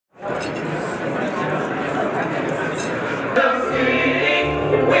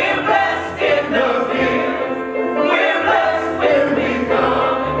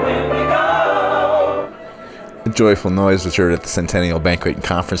A joyful noise was heard at the Centennial Banquet and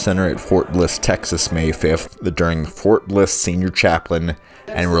Conference Center at Fort Bliss, Texas, May 5th, during the Fort Bliss Senior Chaplain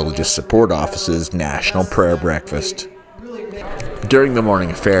and Religious Support Office's National Prayer Breakfast. During the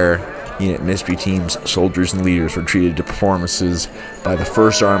morning affair, unit mystery teams, soldiers, and leaders were treated to performances by the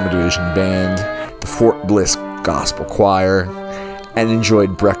 1st Armored Division Band, the Fort Bliss Gospel Choir, and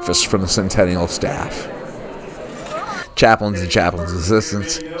enjoyed breakfast from the Centennial staff. Chaplains and chaplains'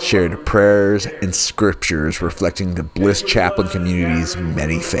 assistants shared prayers and scriptures reflecting the Bliss chaplain community's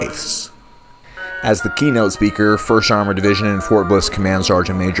many faiths. As the keynote speaker, 1st Armored Division and Fort Bliss Command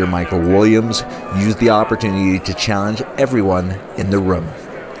Sergeant Major Michael Williams used the opportunity to challenge everyone in the room.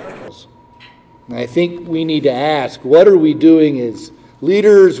 I think we need to ask, what are we doing as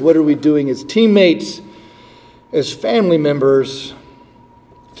leaders? What are we doing as teammates, as family members,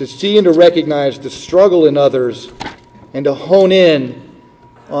 to see and to recognize the struggle in others and to hone in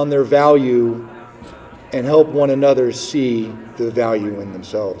on their value and help one another see the value in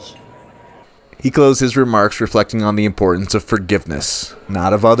themselves? He closed his remarks reflecting on the importance of forgiveness,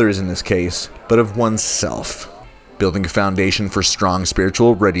 not of others in this case, but of oneself, building a foundation for strong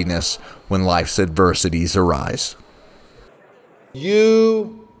spiritual readiness when life's adversities arise.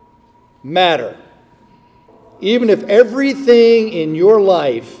 You matter. Even if everything in your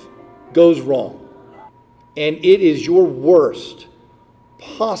life goes wrong, and it is your worst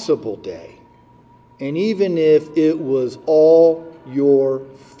possible day, and even if it was all your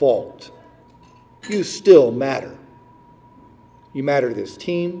fault, you still matter. You matter to this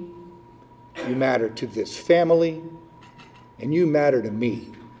team, you matter to this family, and you matter to me.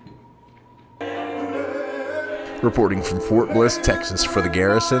 Reporting from Fort Bliss, Texas for the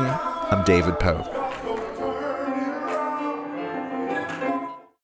Garrison, I'm David Polk.